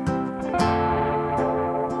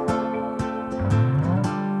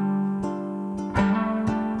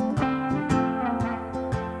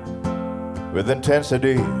with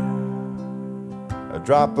intensity, a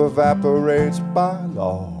drop evaporates by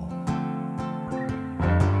law.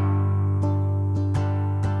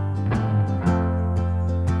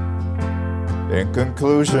 In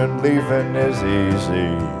conclusion, leaving is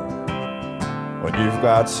easy when you've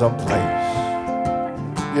got some place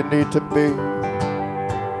you need to be.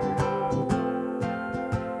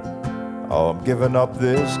 Oh, I'm giving up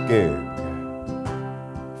this gig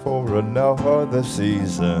for another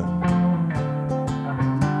season.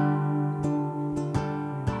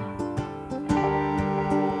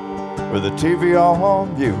 With the TV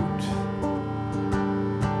on mute,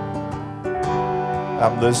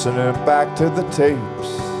 I'm listening back to the tapes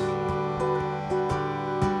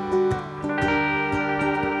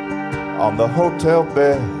on the hotel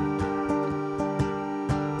bed.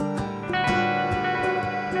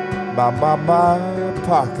 My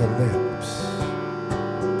apocalypse.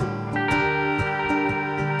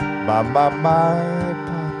 My apocalypse.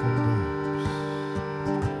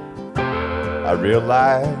 I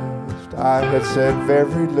realized I had said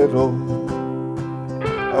very little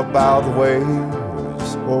about waves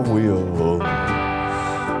or wheels,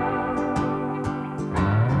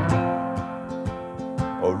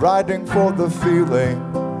 or riding for the feeling,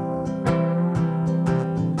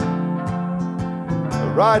 or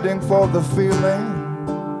riding for the feeling.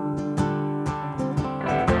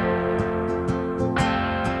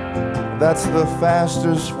 That's the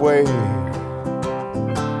fastest way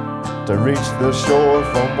to reach the shore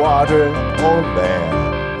from water or land.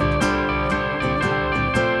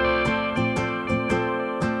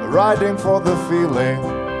 Riding for the feeling,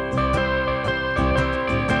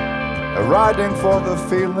 riding for the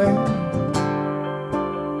feeling.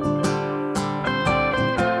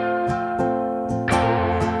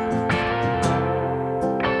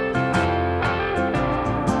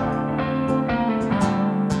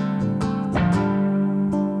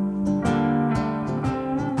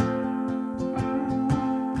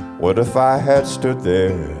 What if I had stood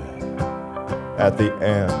there at the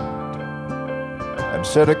end and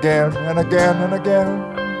said again and again and again,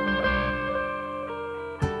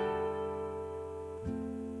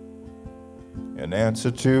 in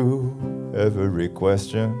answer to every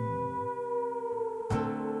question,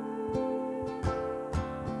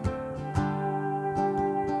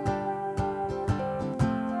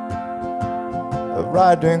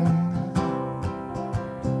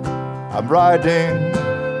 I'm riding,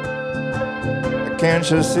 can't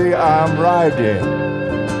you see I'm riding?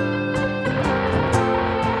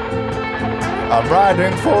 I'm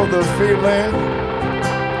riding for the feeling.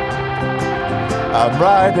 I'm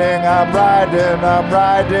riding, I'm riding, I'm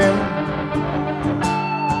riding.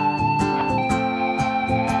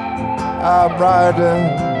 I'm riding.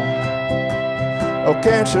 Oh,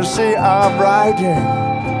 can't you see I'm riding?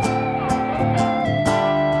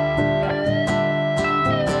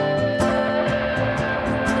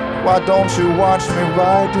 Why don't you watch me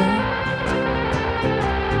riding?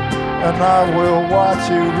 And I will watch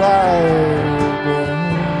you riding.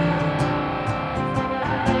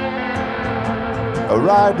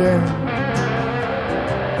 Riding,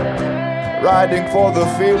 riding for the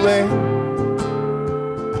feeling.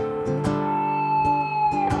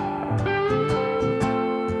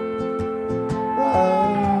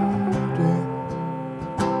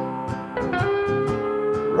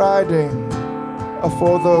 Riding, riding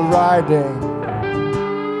for the riding.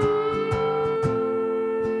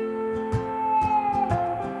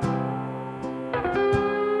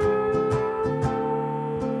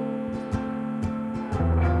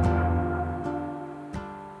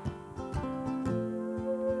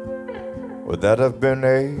 Would that have been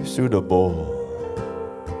a suitable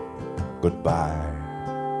goodbye?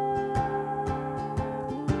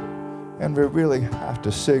 And we really have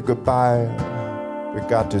to say goodbye. We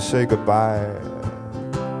got to say goodbye.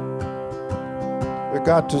 We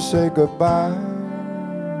got to say goodbye.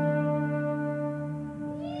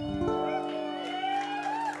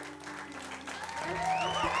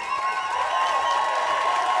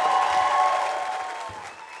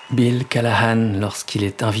 Bill Callahan, lorsqu'il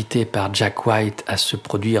est invité par Jack White à se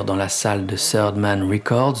produire dans la salle de Third Man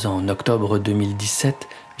Records en octobre 2017,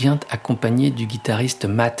 vient accompagné du guitariste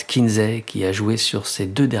Matt Kinsey qui a joué sur ses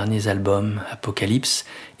deux derniers albums, Apocalypse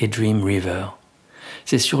et Dream River.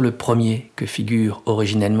 C'est sur le premier que figure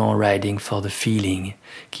originellement Riding for the Feeling,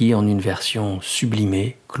 qui, en une version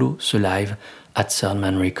sublimée, clôt ce live at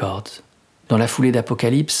Soundman Records. Dans la foulée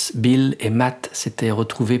d'Apocalypse, Bill et Matt s'étaient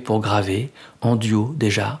retrouvés pour graver, en duo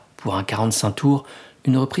déjà, pour un 45 tours,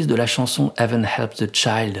 une reprise de la chanson Heaven Help the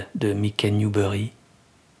Child de Mickey Newbury,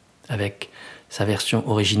 avec sa version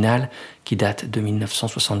originale qui date de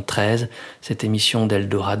 1973. Cette émission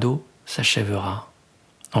d'Eldorado s'achèvera.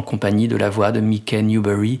 En compagnie de la voix de Mickey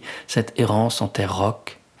Newbury, cette errance en terre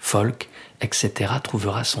rock, folk, etc.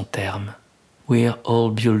 trouvera son terme. We're all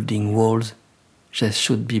building walls, there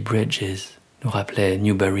should be bridges, nous rappelait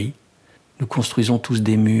Newbury. Nous construisons tous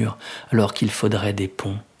des murs alors qu'il faudrait des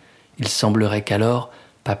ponts. Il semblerait qu'alors,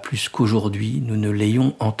 pas plus qu'aujourd'hui, nous ne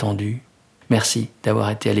l'ayons entendu. Merci d'avoir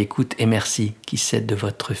été à l'écoute et merci qui cède de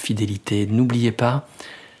votre fidélité. N'oubliez pas,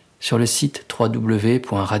 sur le site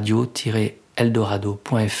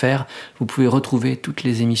www.radio-eldorado.fr, vous pouvez retrouver toutes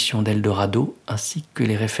les émissions d'Eldorado ainsi que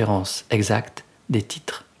les références exactes des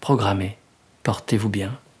titres programmés. Portez-vous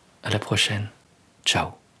bien, à la prochaine. Ciao.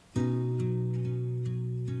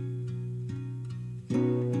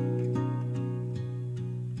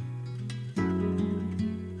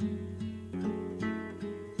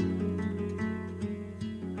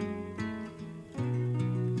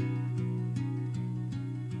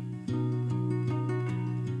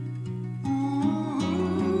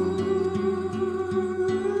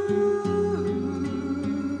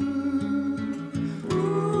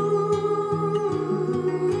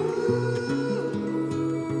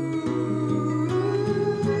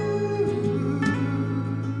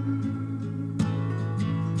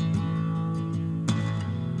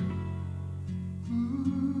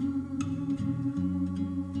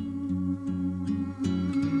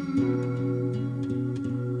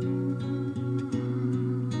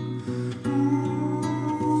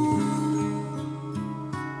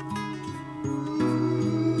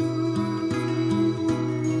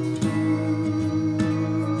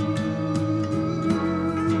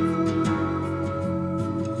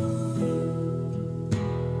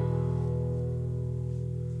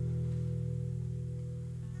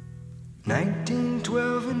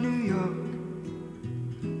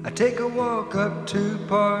 Take a walk up to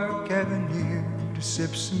Park Avenue to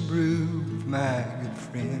sip some brew with my good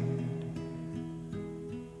friend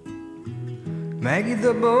Maggie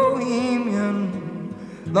the Bohemian.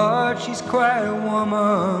 Lord, she's quite a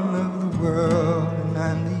woman of the world, and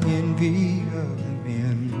I'm the envy of the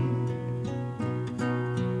men.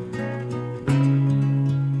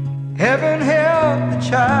 Heaven help the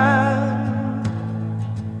child,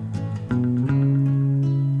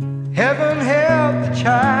 heaven help the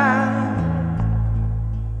child.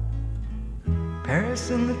 Paris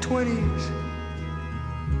in the 20s,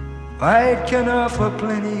 why it can offer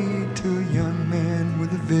plenty to a young man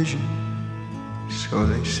with a vision, so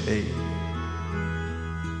they say.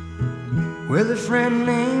 With a friend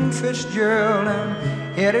named Fitzgerald, I'm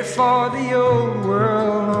headed for the old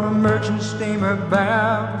world on a merchant steamer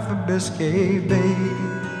bound for Biscay Bay.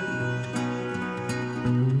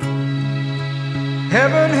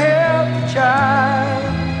 Heaven help the child,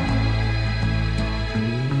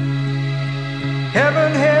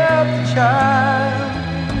 heaven help the child.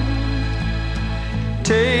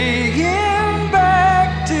 Take him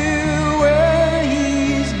back to where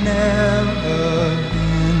he's never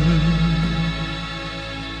been.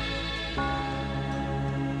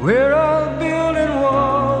 We're all building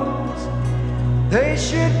walls, they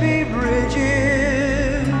should be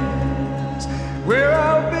bridges. We're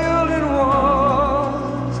all building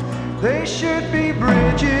walls, they should be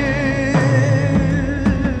bridges.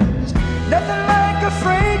 Nothing like a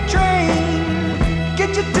freight train,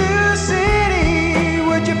 get you to the city.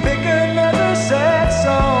 Would you pick another sad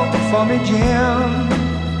song for me, Jim?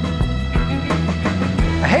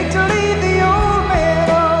 I hate to leave the old man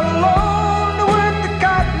all alone to work the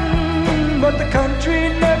cotton, but the country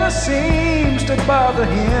never seems to bother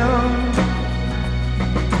him.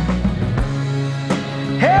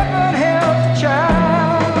 Heaven help the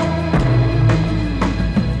child,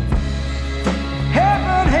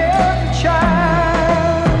 heaven help the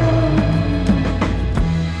child,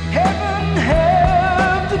 heaven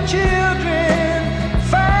help the children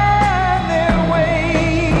find their way.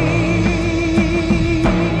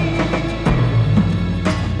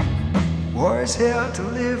 War is hell to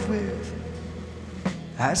live with,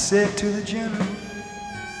 I said to the general,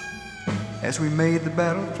 as we made the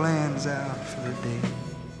battle plans out for the day.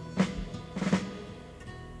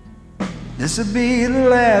 This'll be the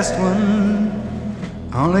last one,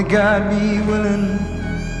 only God be willing,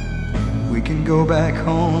 we can go back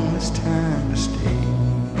home this time to stay.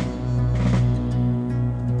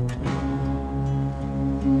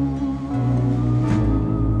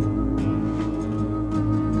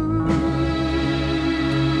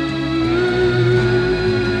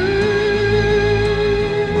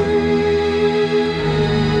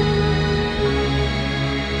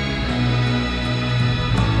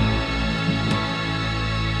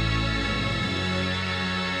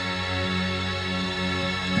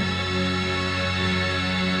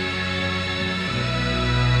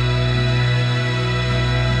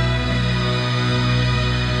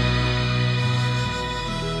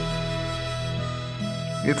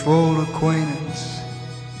 if old acquaintance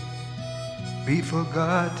be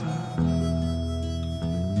forgotten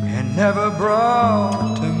and never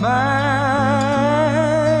brought to mind,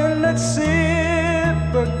 let's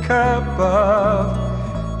sip a cup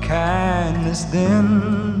of kindness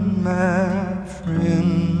then, my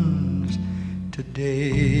friends.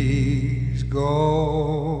 Today's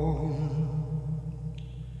gone.